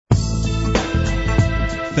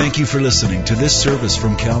Thank you for listening to this service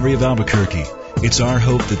from Calvary of Albuquerque. It's our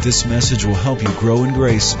hope that this message will help you grow in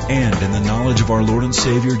grace and in the knowledge of our Lord and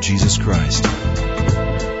Savior, Jesus Christ.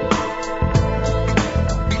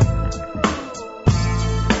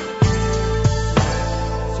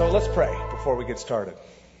 So let's pray before we get started.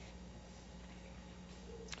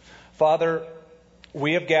 Father,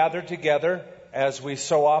 we have gathered together, as we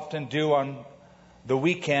so often do on the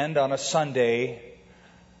weekend, on a Sunday,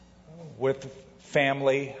 with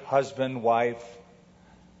family, husband, wife,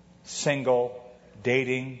 single,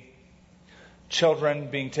 dating, children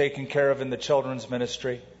being taken care of in the children's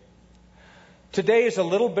ministry. Today is a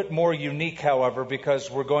little bit more unique, however,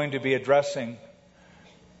 because we're going to be addressing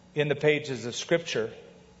in the pages of Scripture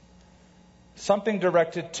something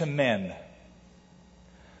directed to men.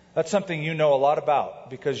 That's something you know a lot about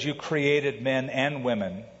because you created men and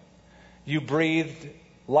women. You breathed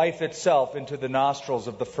life itself into the nostrils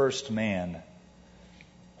of the first man.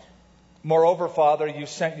 Moreover, Father, you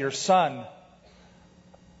sent your Son,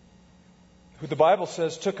 who the Bible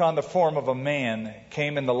says took on the form of a man,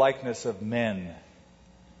 came in the likeness of men,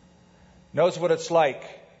 knows what it's like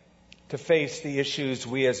to face the issues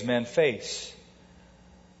we as men face,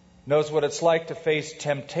 knows what it's like to face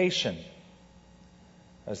temptation.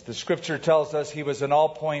 As the Scripture tells us, he was in all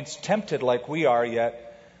points tempted like we are,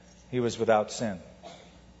 yet he was without sin.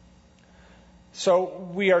 So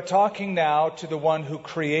we are talking now to the one who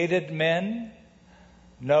created men,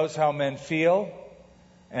 knows how men feel,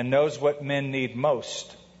 and knows what men need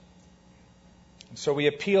most. So we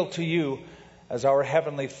appeal to you as our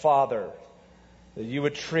Heavenly Father, that you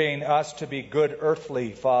would train us to be good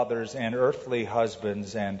earthly fathers and earthly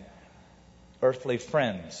husbands and earthly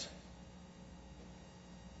friends.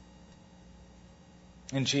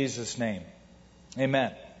 In Jesus' name,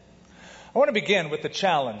 amen. I want to begin with the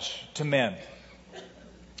challenge to men.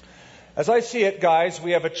 As I see it, guys,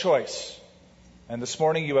 we have a choice. And this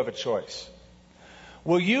morning you have a choice.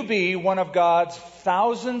 Will you be one of God's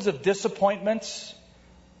thousands of disappointments,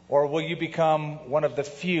 or will you become one of the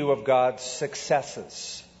few of God's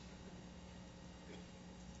successes?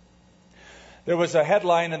 There was a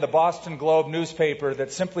headline in the Boston Globe newspaper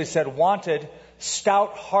that simply said, "Wanted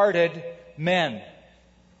stout-hearted men."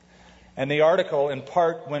 And the article in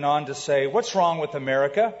part went on to say, what's wrong with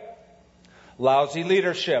America? Lousy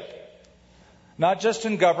leadership. Not just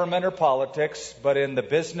in government or politics, but in the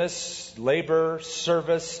business, labor,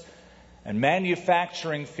 service, and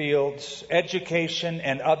manufacturing fields, education,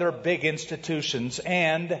 and other big institutions,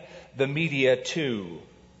 and the media too.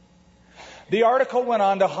 The article went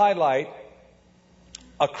on to highlight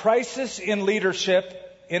a crisis in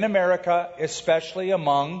leadership in America, especially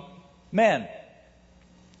among men.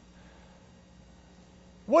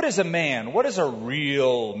 What is a man? What is a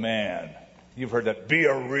real man? You've heard that, be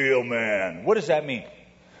a real man. What does that mean?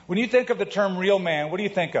 When you think of the term real man, what do you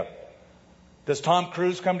think of? Does Tom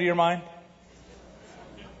Cruise come to your mind?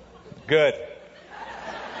 Good.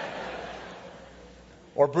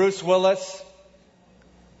 Or Bruce Willis?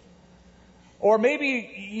 Or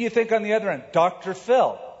maybe you think on the other end, Dr.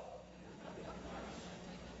 Phil.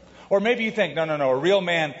 Or maybe you think, no, a real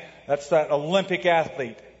man, that's that Olympic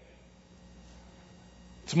athlete.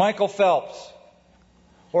 It's Michael Phelps.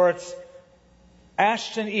 Or it's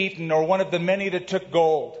Ashton Eaton, or one of the many that took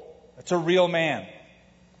gold. That's a real man.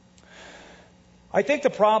 I think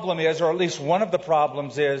the problem is, or at least one of the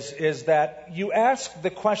problems is that you ask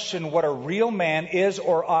the question what a real man is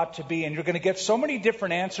or ought to be, and you're going to get so many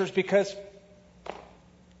different answers because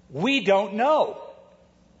we don't know,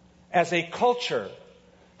 as a culture,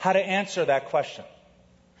 how to answer that question.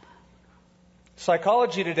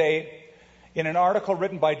 Psychology Today, in an article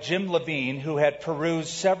written by Jim Levine, who had perused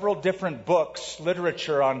several different books,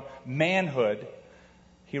 literature on manhood,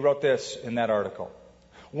 he wrote this in that article.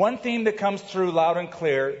 One theme that comes through loud and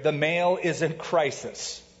clear, the male is in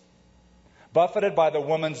crisis. Buffeted by the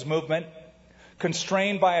woman's movement,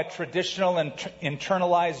 constrained by a traditional and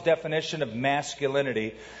internalized definition of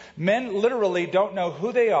masculinity, men literally don't know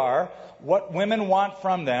who they are, what women want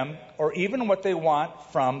from them, or even what they want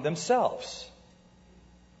from themselves.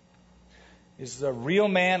 Is the real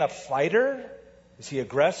man a fighter? Is he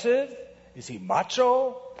aggressive? Is he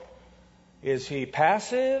macho? Is he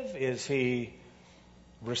passive? Is he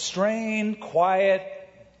restrained, quiet,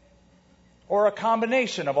 or a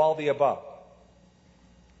combination of all the above?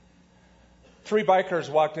 3 bikers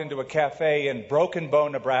walked into a cafe in Broken Bow,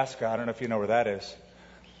 Nebraska. I don't know if you know where that is.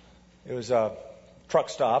 It was a truck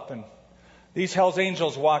stop, and these Hells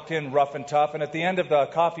Angels walked in rough and tough, and at the end of the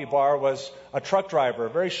coffee bar was a truck driver, a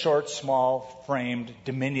very short, small-framed,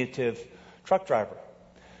 diminutive truck driver.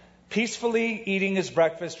 peacefully eating his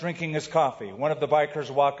breakfast, drinking his coffee. One of the bikers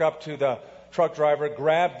walked up to the truck driver,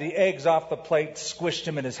 grabbed the eggs off the plate, squished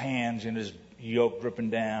him in his hands, and his yolk dripping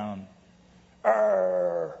down.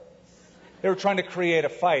 Arr! They were trying to create a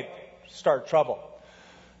fight, start trouble.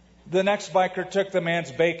 The next biker took the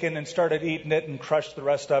man's bacon and started eating it and crushed the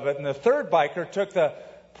rest of it. And the third biker took the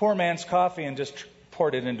poor man's coffee and just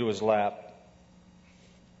poured it into his lap.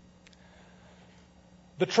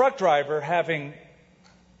 The truck driver, having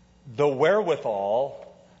the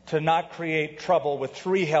wherewithal to not create trouble with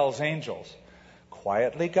 3 Hell's Angels,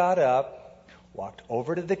 quietly got up, walked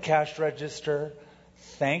over to the cash register,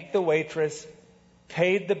 thanked the waitress,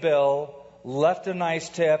 paid the bill, left a nice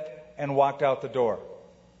tip, and walked out the door,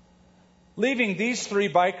 leaving these 3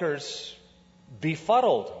 bikers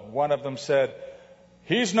befuddled. One of them said,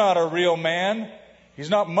 "He's not a real man. He's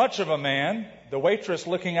not much of a man." The waitress,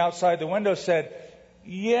 looking outside the window, said,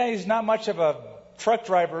 "Yeah, he's not much of a truck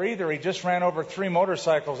driver either. He just ran over 3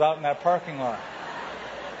 motorcycles out in that parking lot."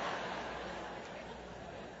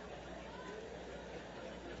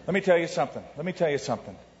 Let me tell you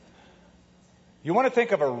something. You want to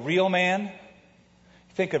think of a real man?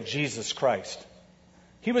 Think of Jesus Christ.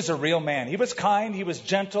 He was a real man. He was kind. He was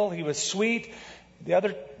gentle. He was sweet. On the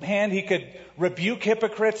other hand, he could rebuke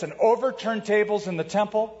hypocrites and overturn tables in the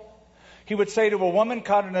temple. He would say to a woman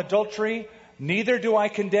caught in adultery, "Neither do I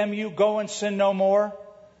condemn you. Go and sin no more."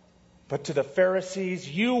 But to the Pharisees,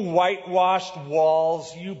 "You whitewashed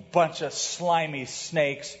walls, you bunch of slimy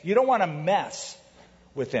snakes." You don't want to mess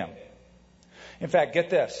with him. In fact, get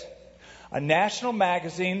this. A national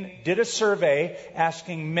magazine did a survey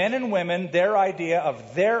asking men and women their idea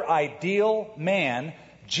of their ideal man.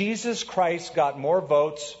 Jesus Christ got more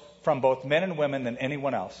votes from both men and women than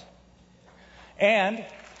anyone else. And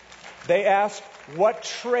they asked what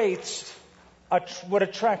traits would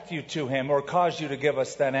attract you to him or cause you to give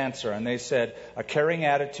us that answer. And they said a caring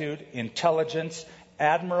attitude, intelligence,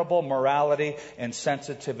 admirable morality, and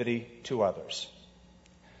sensitivity to others.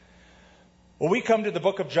 Well, we come to the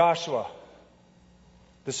book of Joshua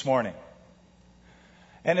this morning.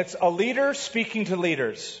 And it's a leader speaking to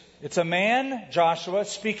leaders. It's a man, Joshua,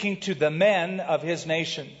 speaking to the men of his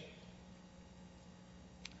nation.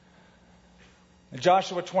 In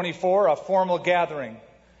Joshua 24, a formal gathering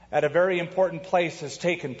at a very important place has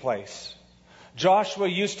taken place. Joshua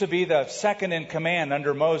used to be the second in command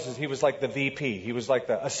under Moses. He was like the VP. He was like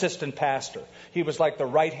the assistant pastor. He was like the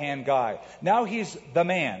right-hand guy. Now he's the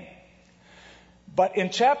man. But in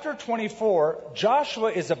chapter 24,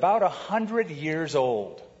 Joshua is about 100 years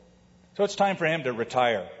old. So it's time for him to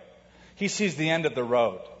retire. He sees the end of the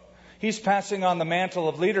road. He's passing on the mantle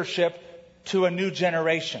of leadership to a new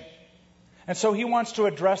generation. And so he wants to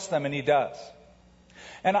address them, and he does.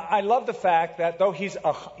 And I love the fact that though he's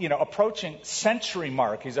approaching century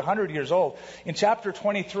mark, he's 100 years old, in chapter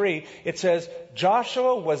 23, it says,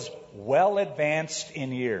 Joshua was well advanced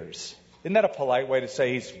in years. Isn't that a polite way to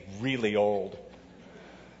say he's really old?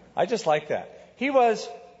 I just like that. He was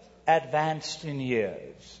advanced in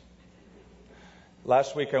years.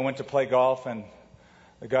 Last week I went to play golf, and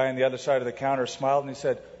the guy on the other side of the counter smiled and he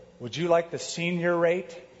said, "Would you like the senior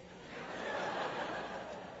rate?"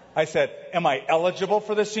 I said, "Am I eligible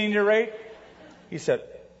for the senior rate?" He said,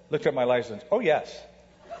 looked at my license. "Oh, yes."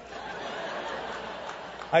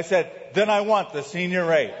 I said, "Then I want the senior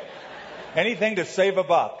rate. Anything to save a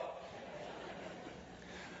buck."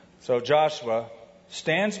 So Joshua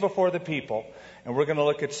stands before the people, and we're going to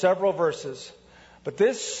look at several verses. But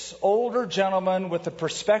this older gentleman with the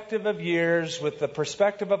perspective of years, with the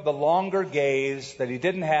perspective of the longer gaze that he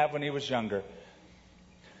didn't have when he was younger,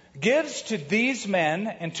 gives to these men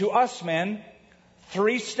and to us men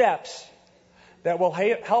 3 steps that will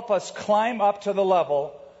help us climb up to the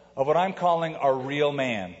level of what I'm calling a real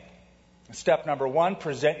man. Step number 1,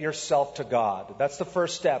 present yourself to God. That's the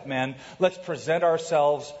first step, men. Let's present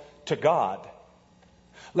ourselves to God.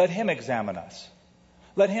 Let Him examine us.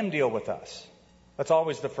 Let Him deal with us. That's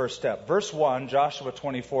always the first step. Verse 1, Joshua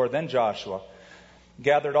 24, then Joshua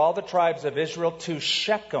gathered all the tribes of Israel to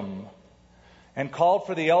Shechem and called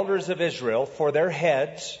for the elders of Israel, for their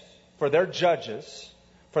heads, for their judges,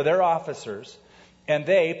 for their officers, and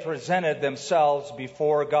they presented themselves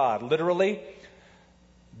before God. Literally,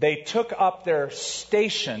 they took up their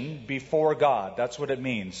station before God. That's what it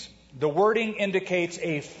means. The wording indicates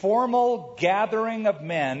a formal gathering of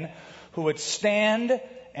men who would stand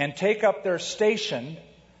and take up their station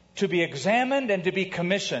to be examined and to be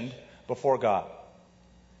commissioned before God.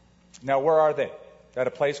 Now, where are they? At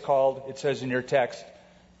a place called, it says in your text,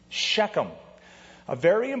 Shechem. A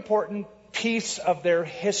very important piece of their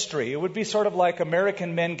history. It would be sort of like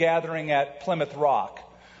American men gathering at Plymouth Rock,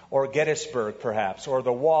 or Gettysburg, perhaps, or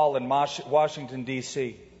the Wall in Washington,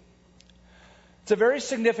 D.C. It's a very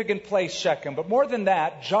significant place, Shechem. But more than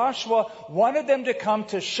that, Joshua wanted them to come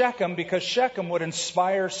to Shechem because Shechem would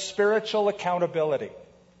inspire spiritual accountability.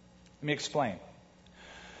 Let me explain.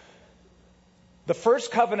 The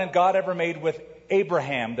first covenant God ever made with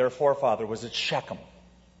Abraham, their forefather, was at Shechem.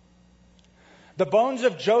 The bones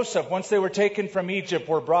of Joseph, once they were taken from Egypt,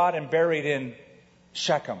 were brought and buried in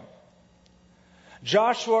Shechem.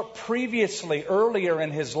 Joshua previously, earlier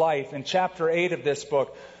in his life, in chapter 8 of this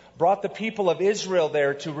book, brought the people of Israel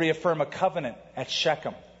there to reaffirm a covenant at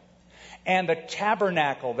Shechem. And the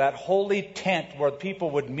tabernacle, that holy tent where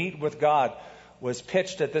people would meet with God, was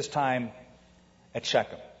pitched at this time at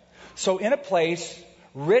Shechem. So in a place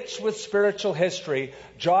rich with spiritual history,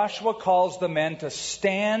 Joshua calls the men to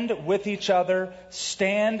stand with each other,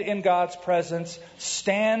 stand in God's presence,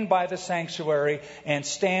 stand by the sanctuary, and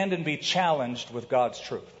stand and be challenged with God's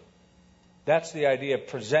truth. That's the idea of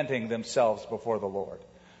presenting themselves before the Lord.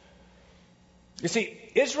 You see,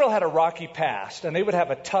 Israel had a rocky past, and they would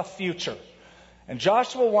have a tough future. And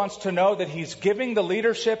Joshua wants to know that he's giving the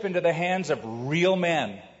leadership into the hands of real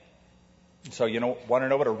men. So want to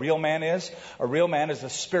know what a real man is? A real man is a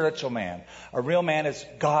spiritual man. A real man is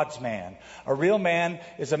God's man. A real man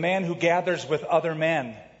is a man who gathers with other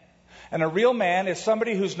men. And a real man is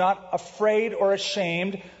somebody who's not afraid or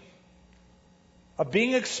ashamed of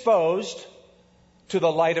being exposed to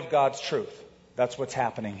the light of God's truth. That's what's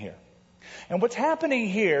happening here. And what's happening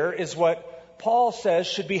here is what Paul says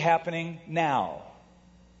should be happening now.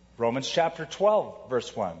 Romans chapter 12,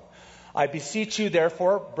 verse 1. I beseech you,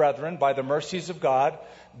 therefore, brethren, by the mercies of God,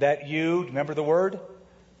 that you, remember the word,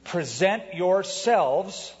 present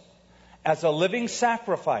yourselves as a living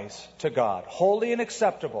sacrifice to God, holy and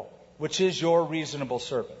acceptable, which is your reasonable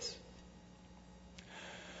service.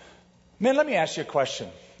 Men, let me ask you a question.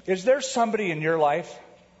 Is there somebody in your life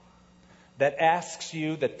that asks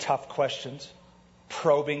you the tough questions,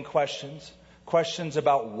 probing questions, questions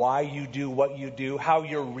about why you do what you do, how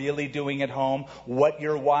you're really doing at home, what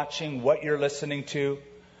you're watching, what you're listening to?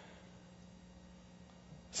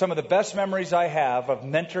 Some of the best memories I have of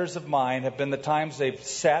mentors of mine have been the times they've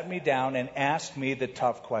sat me down and asked me the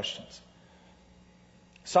tough questions.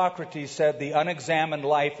 Socrates said, the unexamined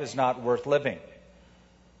life is not worth living.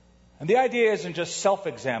 And the idea isn't just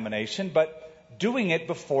self-examination, but doing it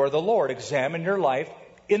before the Lord. Examine your life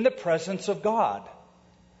in the presence of God.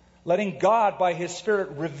 Letting God, by His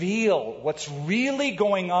Spirit, reveal what's really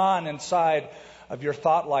going on inside of your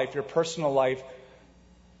thought life, your personal life,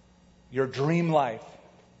 your dream life.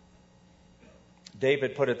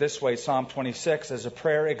 David put it this way, Psalm 26, as a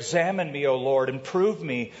prayer, examine me, O Lord, and prove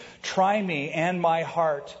me, try me and my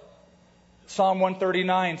heart. Psalm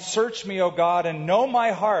 139, search me, O God, and know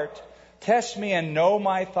my heart, test me and know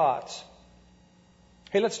my thoughts.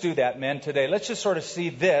 Hey, let's do that, men, today. Let's just sort of see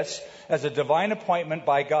this as a divine appointment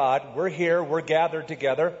by God. We're here, we're gathered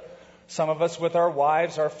together, some of us with our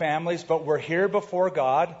wives, our families, but we're here before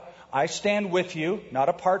God. I stand with you, not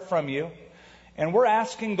apart from you, and we're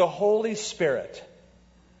asking the Holy Spirit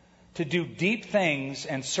to do deep things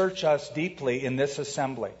and search us deeply in this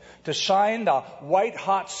assembly, to shine the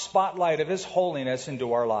white-hot spotlight of His holiness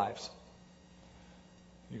into our lives.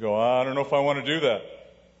 You go, I don't know if I want to do that.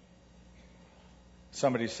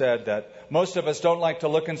 Somebody said that most of us don't like to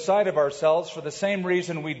look inside of ourselves for the same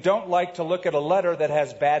reason we don't like to look at a letter that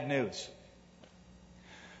has bad news.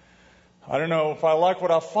 I don't know if I like what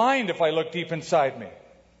I'll find if I look deep inside me.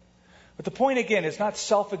 But the point again is not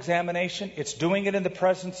self-examination. It's doing it in the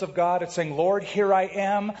presence of God. It's saying, Lord, here I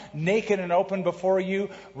am, naked and open before you.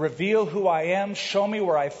 Reveal who I am. Show me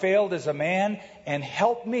where I failed as a man. And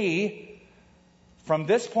help me from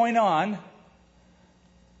this point on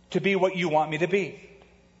to be what you want me to be.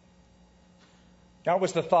 That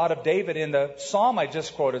was the thought of David in the psalm I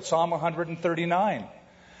just quoted, Psalm 139,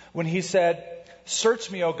 when he said,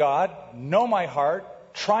 search me, O God, know my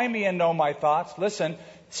heart, try me and know my thoughts. Listen,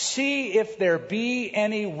 see if there be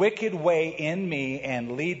any wicked way in me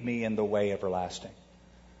and lead me in the way everlasting.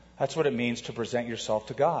 That's what it means to present yourself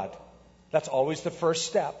to God. That's always the first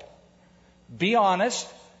step. Be honest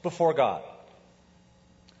before God.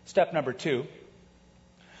 Step number 2.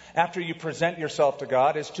 After you present yourself to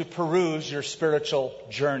God, is to peruse your spiritual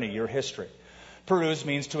journey, your history. Peruse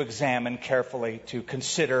means to examine carefully, to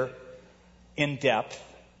consider in depth.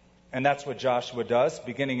 And that's what Joshua does,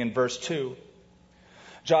 beginning in verse 2.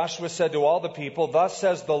 Joshua said to all the people, thus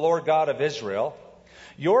says the Lord God of Israel,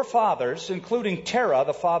 your fathers, including Terah,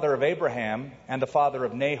 the father of Abraham and the father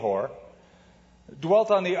of Nahor,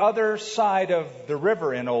 dwelt on the other side of the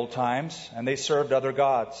river in old times, and they served other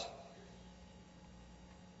gods.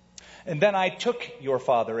 And then I took your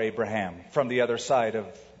father Abraham from the other side of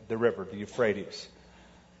the river, the Euphrates,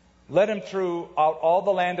 led him throughout all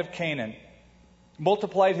the land of Canaan,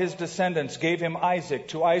 multiplied his descendants, gave him Isaac.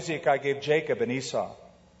 To Isaac I gave Jacob and Esau.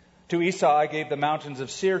 To Esau I gave the mountains of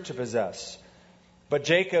Seir to possess. But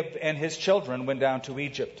Jacob and his children went down to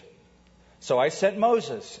Egypt. So I sent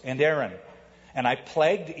Moses and Aaron, and I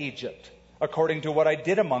plagued Egypt, according to what I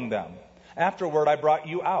did among them. Afterward I brought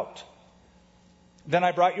you out. Then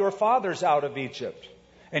I brought your fathers out of Egypt,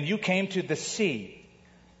 and you came to the sea.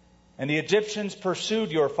 And the Egyptians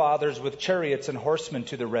pursued your fathers with chariots and horsemen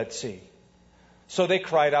to the Red Sea. So they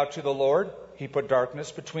cried out to the Lord. He put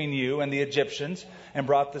darkness between you and the Egyptians, and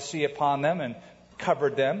brought the sea upon them, and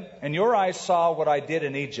covered them. And your eyes saw what I did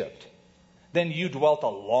in Egypt. Then you dwelt a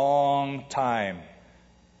long time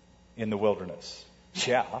in the wilderness.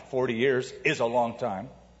 Yeah, 40 years is a long time.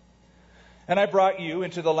 And I brought you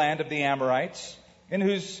into the land of the Amorites,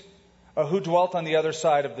 who dwelt on the other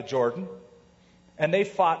side of the Jordan. And they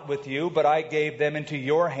fought with you, but I gave them into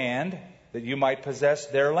your hand, that you might possess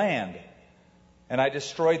their land. And I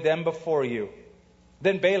destroyed them before you.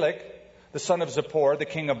 Then Balak, the son of Zippor, the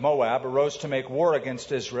king of Moab, arose to make war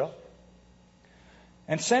against Israel,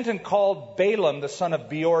 and sent and called Balaam, the son of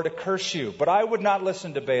Beor, to curse you. But I would not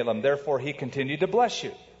listen to Balaam, therefore he continued to bless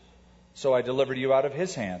you. So I delivered you out of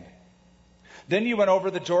his hand. Then you went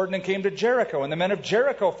over the Jordan and came to Jericho, and the men of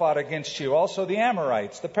Jericho fought against you, also the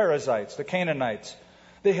Amorites, the Perizzites, the Canaanites,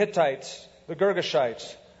 the Hittites, the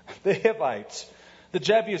Girgashites, the Hivites, the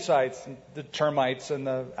Jebusites, the termites, and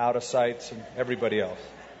the Outasites, and everybody else.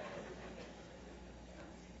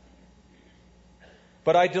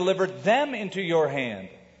 But I delivered them into your hand.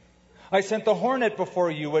 I sent the hornet before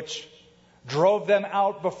you, which drove them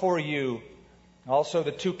out before you, also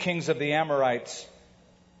the 2 kings of the Amorites,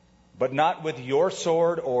 but not with your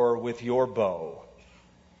sword or with your bow.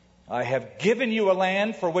 I have given you a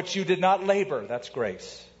land for which you did not labor. That's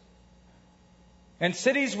grace. And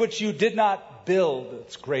cities which you did not build.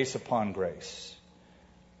 It's grace upon grace.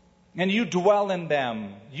 And you dwell in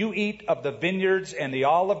them. You eat of the vineyards and the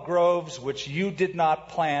olive groves which you did not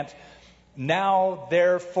plant. Now,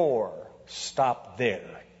 therefore, stop there.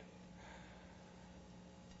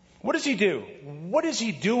 What does he do? What is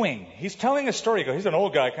he doing? He's telling a story. He's an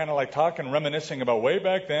old guy, kind of like talking, reminiscing about way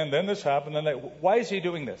back then this happened, then that. Why is he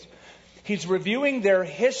doing this? He's reviewing their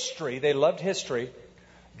history. They loved history,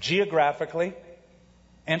 geographically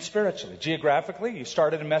and spiritually. Geographically, you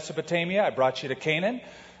started in Mesopotamia. I brought you to Canaan.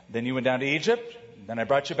 Then you went down to Egypt. Then I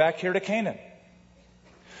brought you back here to Canaan.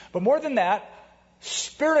 But more than that,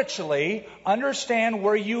 spiritually, understand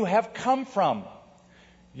where you have come from.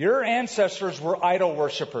 Your ancestors were idol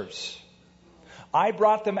worshippers. I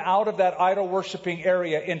brought them out of that idol worshiping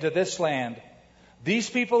area into this land. These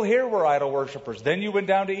people here were idol worshippers. Then you went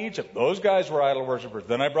down to Egypt. Those guys were idol worshippers.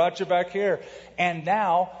 Then I brought you back here. And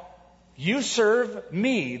now you serve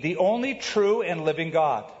me, the only true and living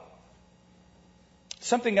God.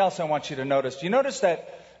 Something else I want you to notice. Do you notice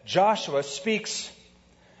that Joshua speaks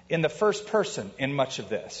in the first person in much of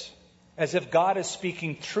this? As if God is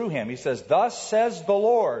speaking through him. He says, "Thus says the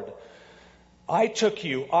Lord, I took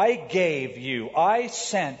you, I gave you, I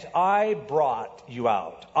sent, I brought you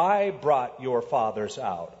out. I brought your fathers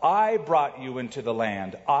out. I brought you into the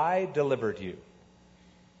land. I delivered you."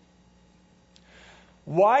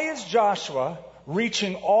 Why is Joshua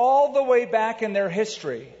reaching all the way back in their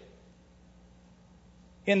history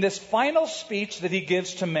in this final speech that he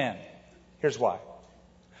gives to men? Here's why.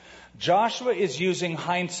 Joshua is using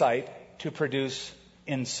hindsight to produce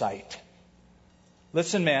insight.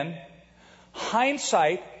 Listen, men,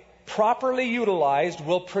 hindsight properly utilized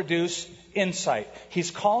will produce insight.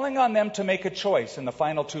 He's calling on them to make a choice in the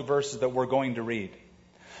final 2 verses that we're going to read.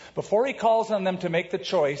 Before he calls on them to make the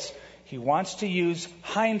choice, he wants to use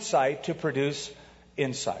hindsight to produce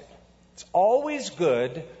insight. It's always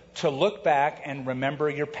good to look back and remember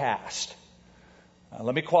your past.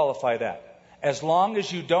 Let me qualify that. As long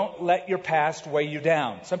as you don't let your past weigh you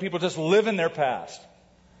down. Some people just live in their past.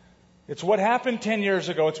 It's what happened 10 years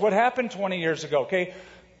ago. It's what happened 20 years ago. Okay?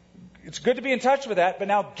 It's good to be in touch with that, but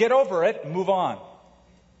now get over it and move on.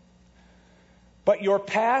 But your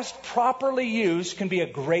past properly used can be a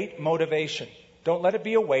great motivation. Don't let it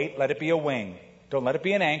be a weight, let it be a wing. Don't let it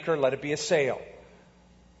be an anchor, let it be a sail.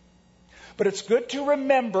 But it's good to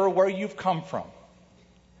remember where you've come from,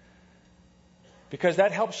 because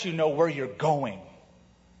that helps you know where you're going.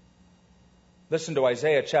 Listen to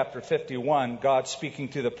Isaiah chapter 51. God speaking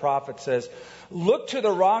to the prophet says, "Look to the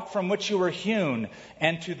rock from which you were hewn,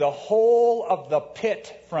 and to the hole of the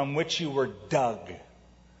pit from which you were dug."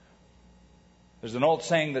 There's an old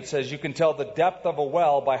saying that says you can tell the depth of a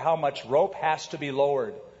well by how much rope has to be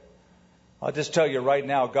lowered. I'll just tell you right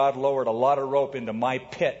now, God lowered a lot of rope into my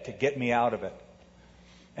pit to get me out of it.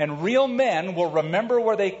 And real men will remember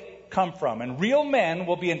where they come from. And real men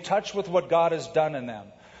will be in touch with what God has done in them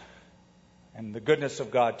and the goodness of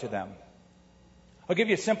God to them. I'll give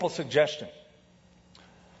you a simple suggestion.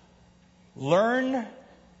 Learn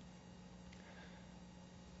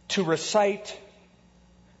to recite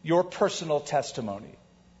your personal testimony.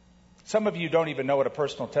 Some of you don't even know what a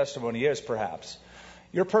personal testimony is, perhaps.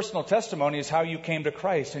 Your personal testimony is how you came to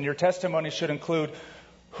Christ, and your testimony should include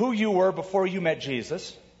who you were before you met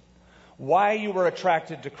Jesus, why you were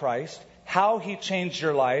attracted to Christ, how He changed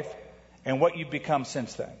your life, and what you've become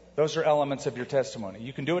since then. Those are elements of your testimony.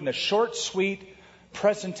 You can do it in a short, sweet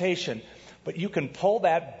presentation, but you can pull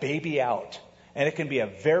that baby out, and it can be a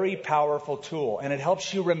very powerful tool, and it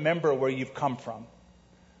helps you remember where you've come from.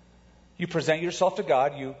 You present yourself to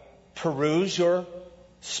God, you peruse your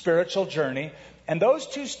spiritual journey, and those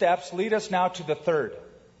two steps lead us now to the third.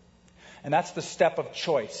 And that's the step of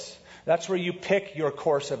choice. That's where you pick your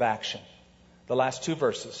course of action. The last two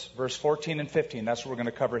verses, verse 14 and 15, that's what we're going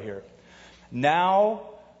to cover here. Now,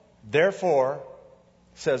 therefore,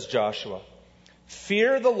 says Joshua,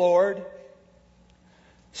 fear the Lord,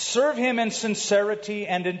 serve Him in sincerity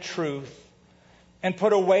and in truth, and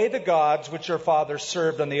put away the gods which your fathers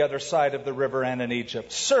served on the other side of the river and in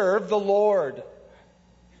Egypt. Serve the Lord.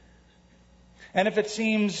 And if it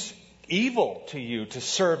seems evil to you to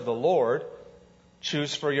serve the Lord,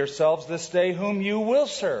 choose for yourselves this day whom you will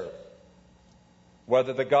serve,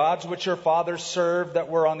 whether the gods which your fathers served that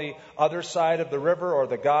were on the other side of the river, or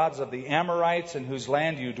the gods of the Amorites in whose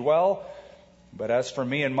land you dwell. But as for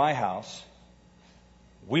me and my house,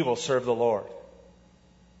 we will serve the Lord.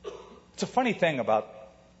 It's a funny thing about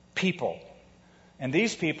people, and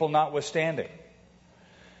these people notwithstanding.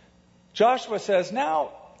 Joshua says,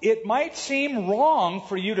 now, it might seem wrong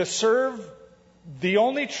for you to serve the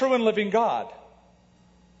only true and living God.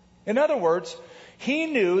 In other words, he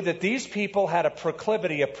knew that these people had a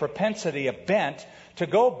proclivity, a propensity, a bent to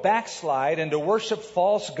go backslide and to worship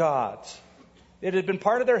false gods. It had been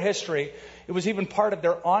part of their history. It was even part of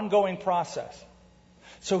their ongoing process.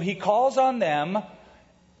 So he calls on them,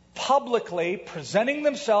 publicly presenting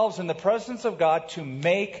themselves in the presence of God, to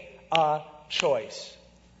make a choice.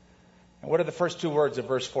 And what are the first two words of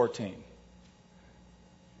verse 14?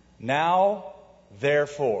 Now,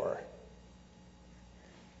 therefore.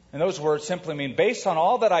 And those words simply mean, based on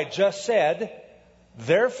all that I just said,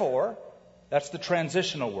 therefore, that's the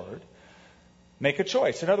transitional word, make a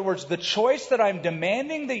choice. In other words, the choice that I'm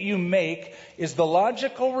demanding that you make is the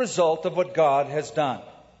logical result of what God has done.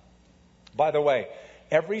 By the way,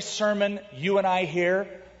 every sermon you and I hear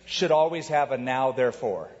should always have a now,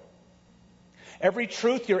 therefore. Every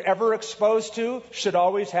truth you're ever exposed to should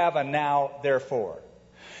always have a now, therefore.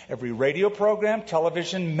 Every radio program,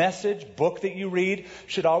 television, message, book that you read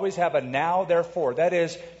should always have a now, therefore. That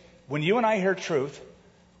is, when you and I hear truth,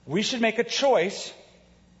 we should make a choice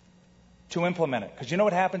to implement it. Because you know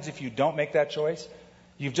what happens if you don't make that choice?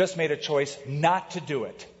 You've just made a choice not to do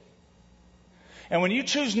it. And when you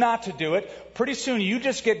choose not to do it, pretty soon you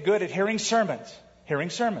just get good at hearing sermons,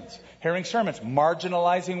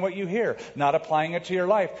 marginalizing what you hear, not applying it to your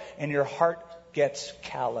life, and your heart gets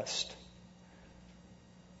calloused.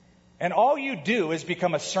 And all you do is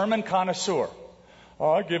become a sermon connoisseur. Oh,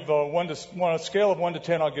 I give on a scale of 1 to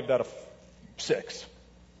 10, I'll give that a 6.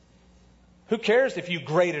 Who cares if you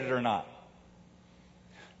grade it or not?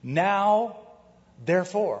 Now,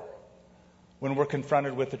 therefore, when we're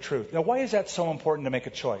confronted with the truth. Now, why is that so important to make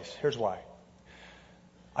a choice? Here's why.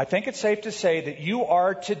 I think it's safe to say that you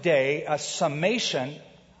are today a summation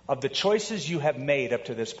of the choices you have made up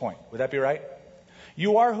to this point. Would that be right?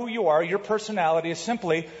 You are who you are. Your personality is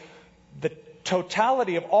simply the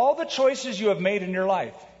totality of all the choices you have made in your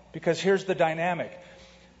life. Because here's the dynamic.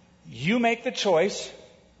 You make the choice,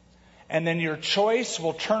 and then your choice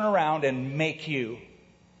will turn around and make you.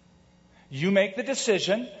 You make the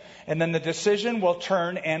decision, and then the decision will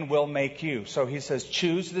turn and will make you. So he says,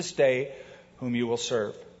 choose this day whom you will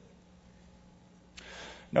serve.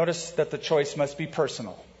 Notice that the choice must be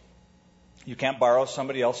personal. You can't borrow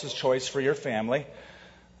somebody else's choice for your family.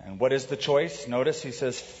 And what is the choice? Notice he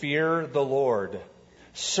says, fear the Lord.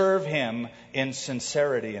 Serve Him in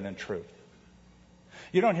sincerity and in truth.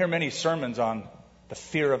 You don't hear many sermons on the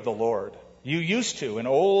fear of the Lord. You used to in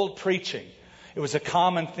old preaching. It was a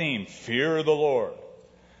common theme, fear the Lord.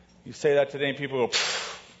 You say that today and people go,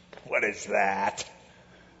 what is that?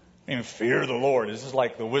 I mean, fear the Lord. This is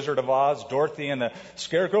like the Wizard of Oz, Dorothy and the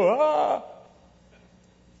Scarecrow. Ah!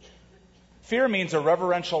 Fear means a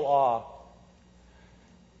reverential awe.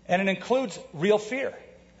 And it includes real fear.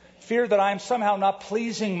 Fear that I'm somehow not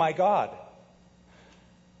pleasing my God.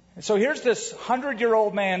 And so here's this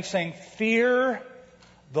 100-year-old man saying, fear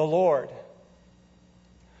the Lord.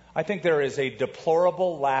 I think there is a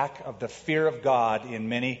deplorable lack of the fear of God in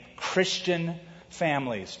many Christian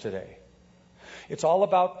families today. It's all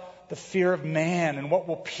about the fear of man and what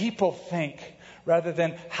will people think, rather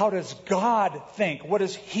than how does God think? What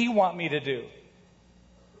does He want me to do?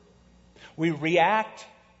 We react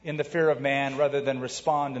in the fear of man rather than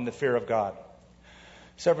respond in the fear of God.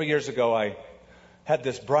 Several years ago, I had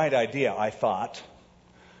this bright idea, I thought,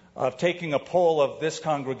 of taking a poll of this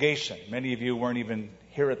congregation. Many of you weren't even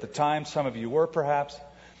here at the time. Some of you were, perhaps.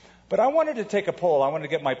 But I wanted to take a poll. I wanted to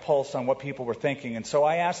get my pulse on what people were thinking. And so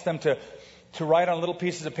I asked them to write on little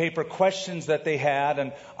pieces of paper questions that they had.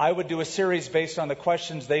 And I would do a series based on the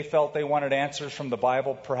questions they felt they wanted answers from the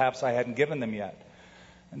Bible. Perhaps I hadn't given them yet.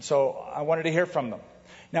 And so I wanted to hear from them.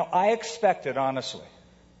 Now, I expected, honestly,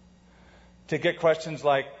 to get questions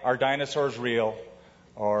like, are dinosaurs real?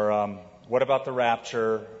 Or what about the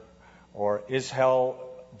rapture? Or is hell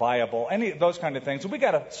viable? Any of those kind of things. We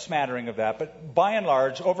got a smattering of that. But by and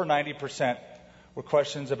large, over 90% were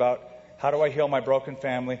questions about, how do I heal my broken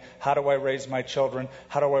family? How do I raise my children?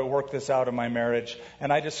 How do I work this out in my marriage?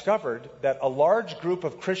 And I discovered that a large group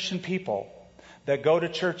of Christian people that go to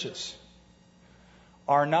churches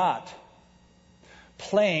are not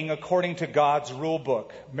playing according to God's rule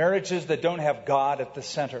book. Marriages that don't have God at the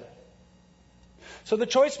center. So the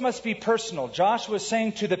choice must be personal. Joshua is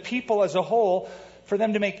saying to the people as a whole for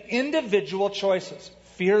them to make individual choices.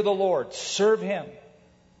 Fear the Lord. Serve Him.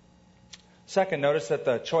 Second, notice that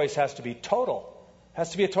the choice has to be total. It has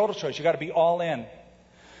to be a total choice. You've got to be all in.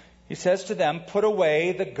 He says to them, put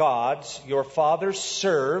away the gods your fathers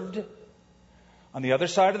served on the other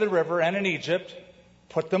side of the river and in Egypt.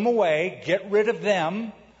 Put them away. Get rid of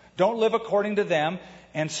them. Don't live according to them.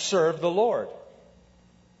 And serve the Lord.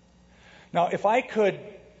 Now, if I could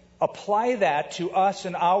apply that to us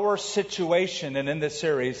in our situation and in this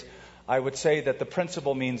series, I would say that the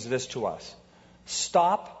principle means this to us.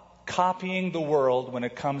 Stop copying the world when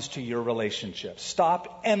it comes to your relationships.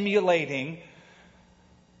 Stop emulating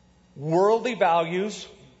worldly values,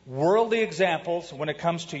 worldly examples when it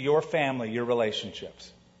comes to your family, your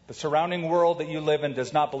relationships. The surrounding world that you live in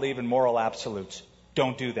does not believe in moral absolutes.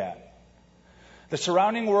 Don't do that. The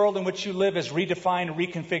surrounding world in which you live has redefined,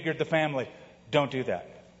 reconfigured the family. Don't do that.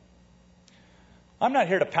 I'm not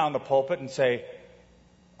here to pound the pulpit and say,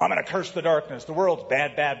 I'm going to curse the darkness. The world's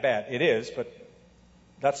bad, bad, bad. It is, but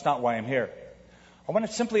that's not why I'm here. I want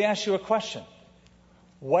to simply ask you a question.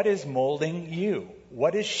 What is molding you?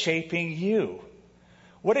 What is shaping you?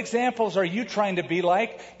 What examples are you trying to be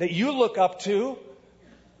like that you look up to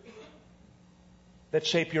that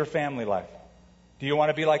shape your family life? Do you want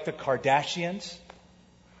to be like the Kardashians?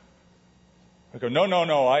 I go,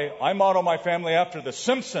 no. I model my family after the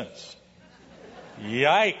Simpsons.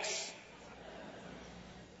 Yikes.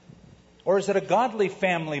 Or is it a godly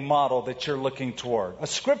family model that you're looking toward? A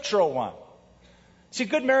scriptural one? See,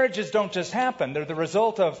 good marriages don't just happen. They're the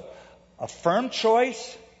result of a firm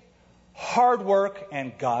choice, hard work,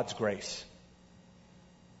 and God's grace.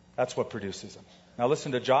 That's what produces them. Now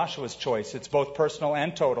listen to Joshua's choice. It's both personal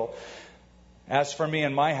and total. As for me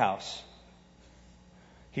and my house,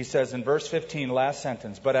 he says in verse 15, last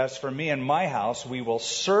sentence, but as for me and my house, we will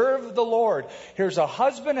serve the Lord. Here's a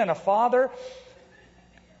husband and a father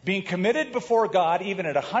being committed before God even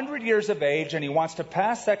at 100 years of age, and he wants to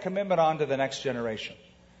pass that commitment on to the next generation.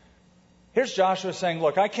 Here's Joshua saying,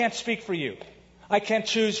 look, I can't speak for you. I can't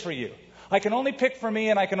choose for you. I can only pick for me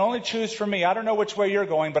and I can only choose for me. I don't know which way you're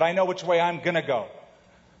going, but I know which way I'm going to go.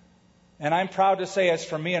 And I'm proud to say, as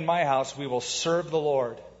for me and my house, we will serve the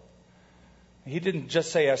Lord. He didn't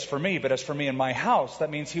just say as for me, but as for me and my house. That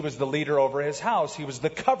means he was the leader over his house. He was the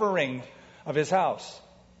covering of his house.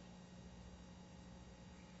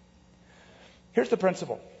 Here's the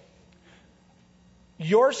principle.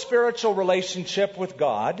 Your spiritual relationship with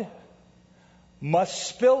God must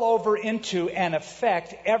spill over into and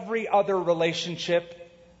affect every other relationship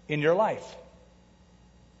in your life.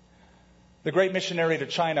 The great missionary to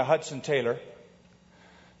China, Hudson Taylor,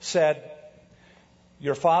 said,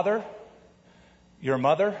 your father, your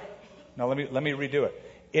mother, now let me redo it.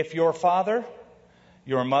 If your father,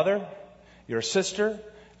 your mother, your sister,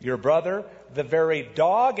 your brother, the very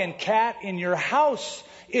dog and cat in your house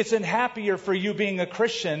isn't happier for you being a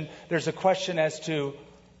Christian, there's a question as to,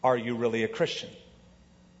 are you really a Christian?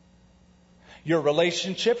 Your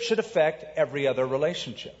relationship should affect every other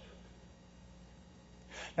relationship.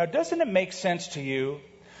 Now, doesn't it make sense to you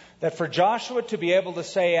that for Joshua to be able to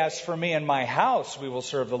say, as for me and my house, we will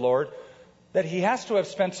serve the Lord, that he has to have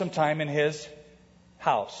spent some time in his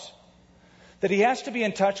house. That he has to be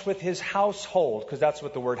in touch with his household, because that's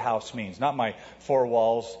what the word house means. Not my four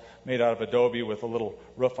walls made out of adobe with a little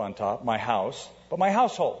roof on top, my house, but my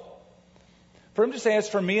household. For him to say, as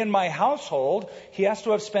for me and my household, he has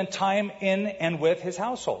to have spent time in and with his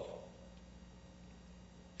household.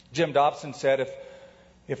 Jim Dobson said,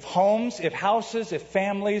 if homes, if houses, if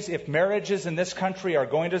families, if marriages in this country are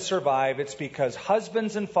going to survive, it's because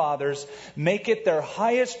husbands and fathers make it their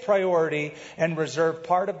highest priority and reserve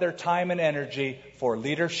part of their time and energy for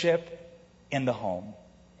leadership in the home.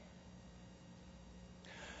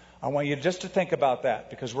 I want you just to think about that,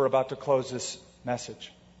 because we're about to close this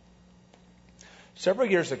message. Several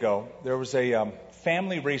years ago, there was a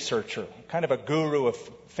family researcher, kind of a guru of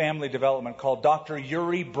family development, called Dr.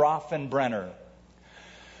 Uri Bronfenbrenner.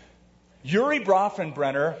 Uri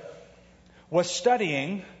Bronfenbrenner was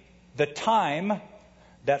studying the time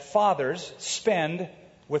that fathers spend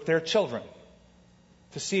with their children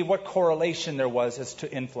to see what correlation there was as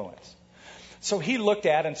to influence. So he looked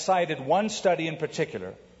at and cited one study in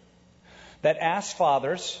particular that asked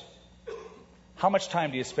fathers, how much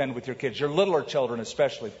time do you spend with your kids, your littler children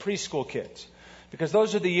especially, preschool kids? Because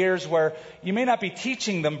those are the years where you may not be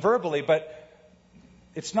teaching them verbally, but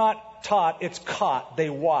it's not taught, it's caught. They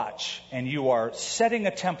watch, and you are setting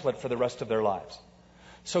a template for the rest of their lives.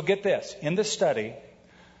 So get this. In the study,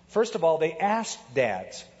 first of all, they asked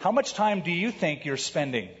dads, how much time do you think you're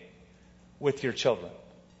spending with your children?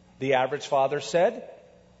 The average father said,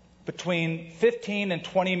 between 15 and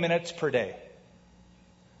 20 minutes per day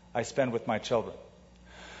I spend with my children.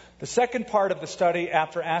 The second part of the study,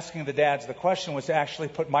 after asking the dads the question, was to actually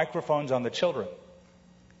put microphones on the children,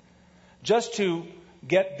 just to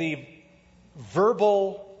get the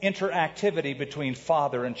verbal interactivity between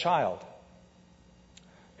father and child.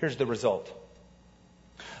 Here's the result.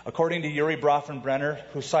 According to Uri Bronfenbrenner,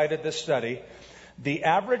 who cited this study, the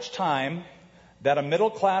average time that a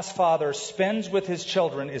middle-class father spends with his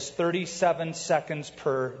children is 37 seconds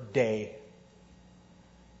per day.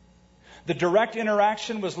 The direct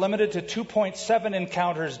interaction was limited to 2.7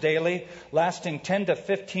 encounters daily, lasting 10 to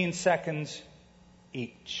 15 seconds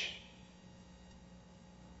each.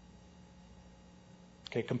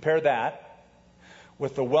 Okay, compare that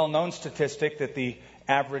with the well-known statistic that the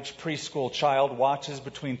average preschool child watches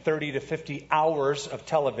between 30 to 50 hours of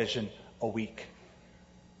television a week.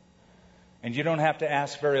 And you don't have to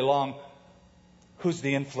ask very long, who's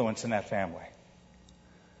the influence in that family?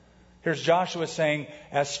 Here's Joshua saying,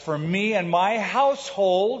 as for me and my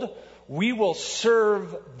household, we will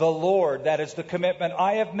serve the Lord. That is the commitment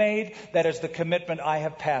I have made. That is the commitment I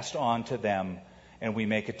have passed on to them. And we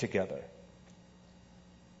make it together.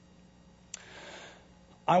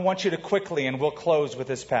 I want you to quickly, and we'll close with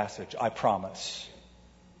this passage, I promise.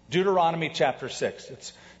 Deuteronomy chapter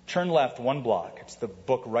 6. Turn left one block. It's the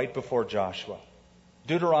book right before Joshua.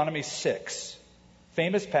 Deuteronomy 6.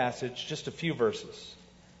 Famous passage, just a few verses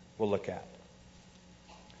we'll look at.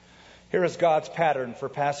 Here is God's pattern for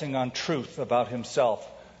passing on truth about himself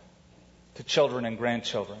to children and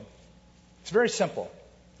grandchildren. It's very simple,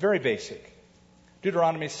 very basic.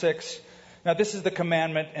 Deuteronomy 6. Now this is the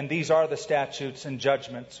commandment, and these are the statutes and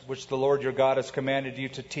judgments which the Lord your God has commanded you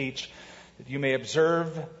to teach, that you may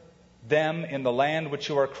observe them in the land which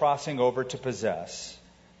you are crossing over to possess,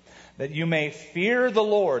 that you may fear the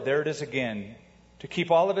Lord, there it is again, to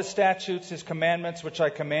keep all of his statutes, his commandments, which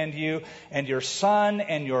I command you, and your son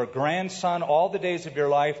and your grandson all the days of your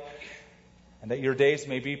life, and that your days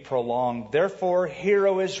may be prolonged. Therefore, hear,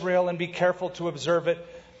 O Israel, and be careful to observe it,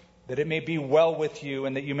 that it may be well with you,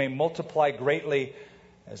 and that you may multiply greatly,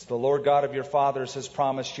 as the Lord God of your fathers has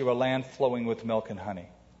promised you, a land flowing with milk and honey.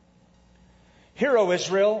 Hear, O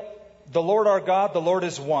Israel, the Lord our God, the Lord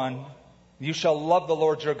is one. You shall love the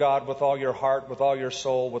Lord your God with all your heart, with all your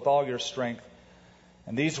soul, with all your strength.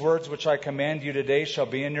 And these words which I command you today shall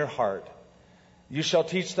be in your heart. You shall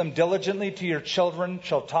teach them diligently to your children,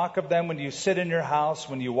 shall talk of them when you sit in your house,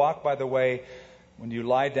 when you walk by the way, when you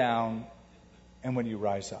lie down, and when you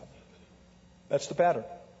rise up. That's the pattern.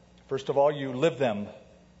 First of all, you live them.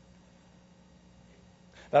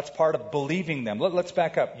 That's part of believing them. Let's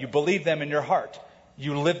back up. You believe them in your heart.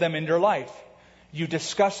 You live them in your life. You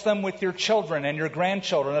discuss them with your children and your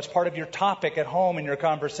grandchildren. That's part of your topic at home in your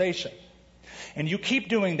conversation. And you keep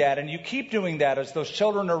doing that, and you keep doing that as those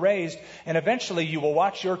children are raised, and eventually you will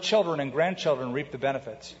watch your children and grandchildren reap the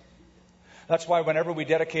benefits. That's why whenever we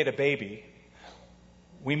dedicate a baby,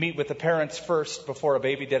 we meet with the parents first before a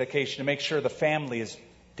baby dedication to make sure the family is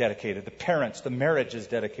dedicated, the parents, the marriage is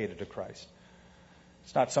dedicated to Christ.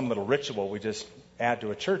 It's not some little ritual we just add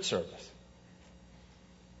to a church service.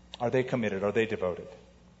 Are they committed? Are they devoted?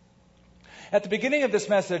 At the beginning of this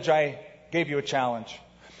message, I gave you a challenge.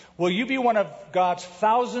 Will you be one of God's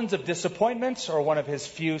thousands of disappointments or one of His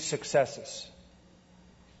few successes?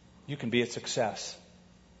 You can be a success.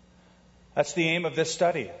 That's the aim of this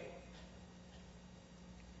study.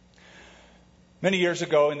 Many years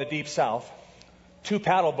ago in the Deep South, 2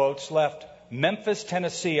 paddle boats left Memphis,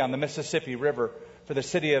 Tennessee on the Mississippi River for the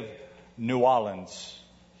city of New Orleans.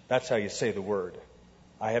 That's how you say the word.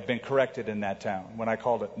 I have been corrected in that town when I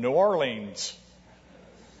called it New Orleans.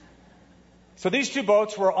 So these 2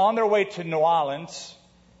 boats were on their way to New Orleans,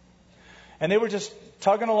 and they were just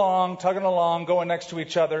tugging along, going next to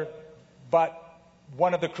each other. But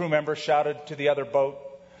one of the crew members shouted to the other boat,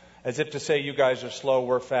 as if to say, you guys are slow,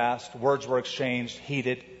 we're fast. Words were exchanged,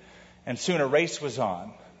 heated, and soon a race was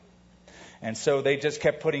on. And so they just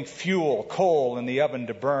kept putting fuel, coal in the oven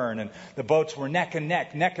to burn, and the boats were neck and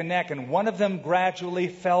neck, and one of them gradually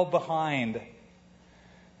fell behind.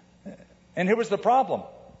 And here was the problem.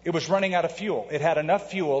 It was running out of fuel. It had enough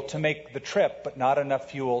fuel to make the trip, but not enough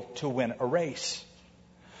fuel to win a race.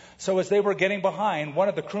 So as they were getting behind, one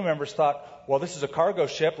of the crew members thought, well, this is a cargo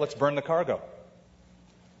ship, let's burn the cargo.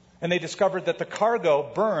 And they discovered that the cargo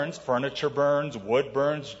burns, furniture burns, wood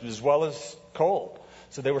burns, as well as coal.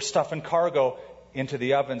 So they were stuffing cargo into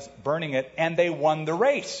the ovens, burning it, and they won the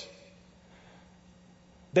race.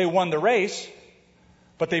 They won the race,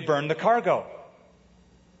 but they burned the cargo.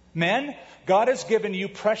 Men, God has given you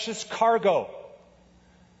precious cargo.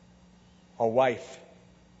 A wife.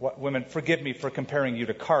 Women, forgive me for comparing you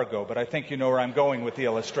to cargo, but I think you know where I'm going with the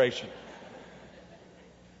illustration.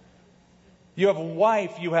 You have a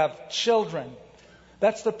wife, you have children.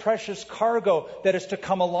 That's the precious cargo that is to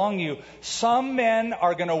come along you. Some men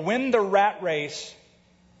are going to win the rat race,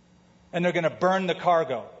 and they're going to burn the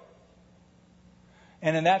cargo.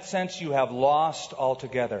 And in that sense, you have lost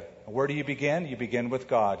altogether. Where do you begin? You begin with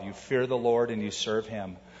God. You fear the Lord and you serve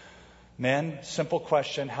Him. Men, simple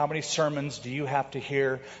question. How many sermons do you have to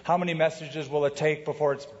hear? How many messages will it take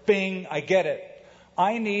before it's bing, I get it?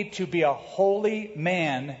 I need to be a holy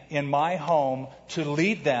man in my home to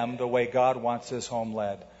lead them the way God wants His home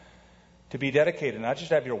led. To be dedicated, not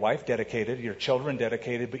just have your wife dedicated, your children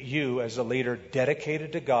dedicated, but you as a leader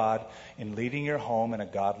dedicated to God in leading your home in a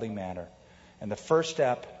godly manner. And the first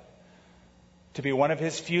step to be one of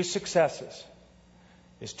His few successes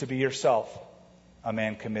is to be yourself a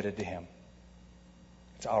man committed to Him.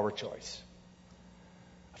 It's our choice.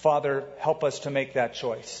 Father, help us to make that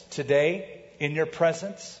choice. Today, in your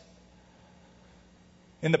presence,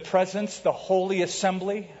 in the presence, the holy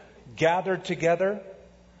assembly gathered together,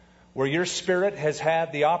 where your Spirit has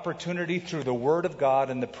had the opportunity through the Word of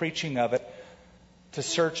God and the preaching of it to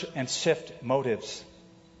search and sift motives.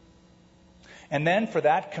 And then for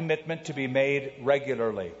that commitment to be made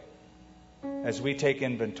regularly as we take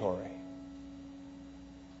inventory.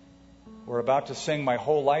 We're about to sing My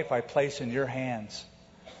Whole Life I Place in Your Hands.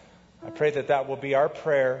 I pray that that will be our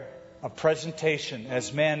prayer of presentation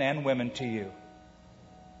as men and women to you.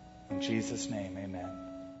 In Jesus' name, amen.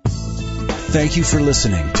 Thank you for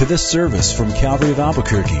listening to this service from Calvary of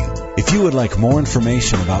Albuquerque. If you would like more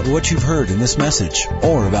information about what you've heard in this message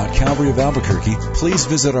or about Calvary of Albuquerque, please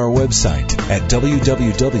visit our website at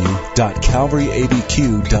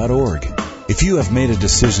www.calvaryabq.org. If you have made a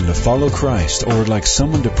decision to follow Christ or would like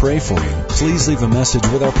someone to pray for you, please leave a message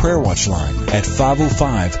with our Prayer Watch line at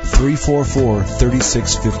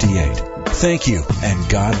 505-344-3658. Thank you, and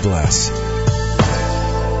God bless.